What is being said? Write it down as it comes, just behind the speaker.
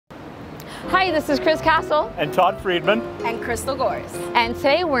Hi, this is Chris Castle. And Todd Friedman. And Crystal Gores. And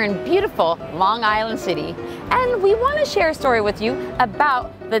today we're in beautiful Long Island City. And we want to share a story with you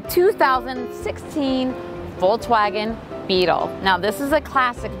about the 2016 Volkswagen Beetle. Now this is a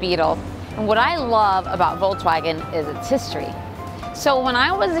classic Beetle. And what I love about Volkswagen is its history. So when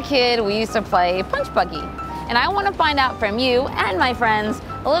I was a kid, we used to play punch buggy. And I want to find out from you and my friends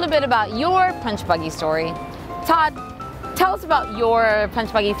a little bit about your punch buggy story. Todd, tell us about your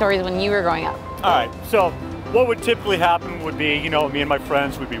punch buggy stories when you were growing up. All right, so what would typically happen would be, me and my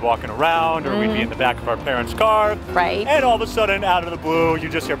friends would be walking around, or we'd be in the back of our parents' car. Right. And all of a sudden, out of the blue, you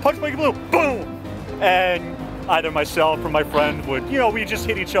just hear punch buggy blue, boom! And either myself or my friend would, we just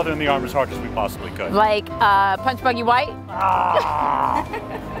hit each other in the arm as hard as we possibly could. Like punch buggy white? Ah,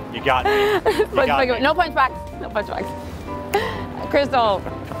 you got me. No punch backs. No punch backs. Crystal.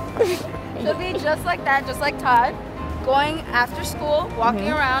 It'll be just like that, just like Todd. Going after school, walking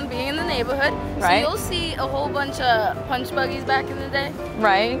around, being in the neighborhood. Right. So you'll see a whole bunch of punch buggies back in the day.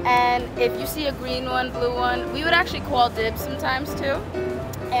 Right. And if you see a green one, blue one, we would actually call dibs sometimes too.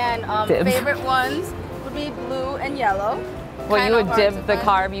 And favorite ones would be blue and yellow. Well, you would dib the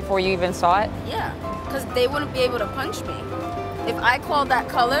car before you even saw it? Yeah, because they wouldn't be able to punch me. If I called that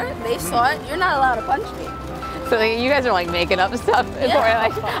color, they saw it, you're not allowed to punch me. So you guys are like making up stuff. Yeah.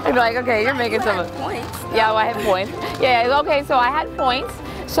 I'd be like, okay, you're making some. Points. Yeah, well, I had points. Yeah, okay, so I had points.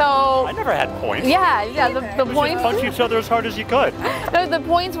 So I never had points. Yeah, the points. Just punch each other as hard as you could. No, the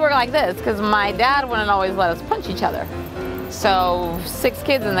points were like this, because my dad wouldn't always let us punch each other. So 6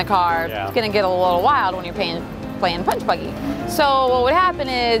 kids in the car, it's gonna get a little wild when you're playing punch buggy. So what would happen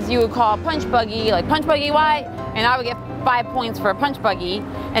is you would call punch buggy, like punch buggy white, and I would get 5 points for a punch buggy,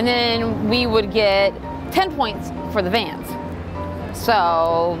 and then we would get 10 points for the vans.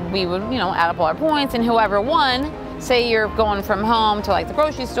 So we would, add up all our points, and whoever won, say you're going from home to like the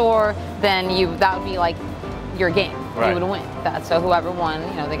grocery store, then that would be like your game. Right. You would win that. So whoever won,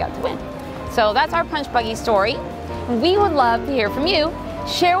 they got to win. So that's our punch buggy story. We would love to hear from you.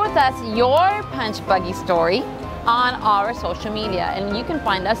 Share with us your punch buggy story on our social media, and you can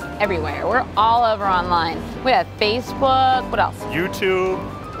find us everywhere. We're all over online. We have Facebook, what else? YouTube,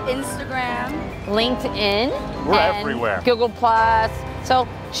 Instagram, LinkedIn. We're everywhere. Google Plus. So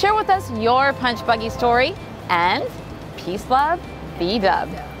share with us your punch buggy story, and peace, love, B-dub.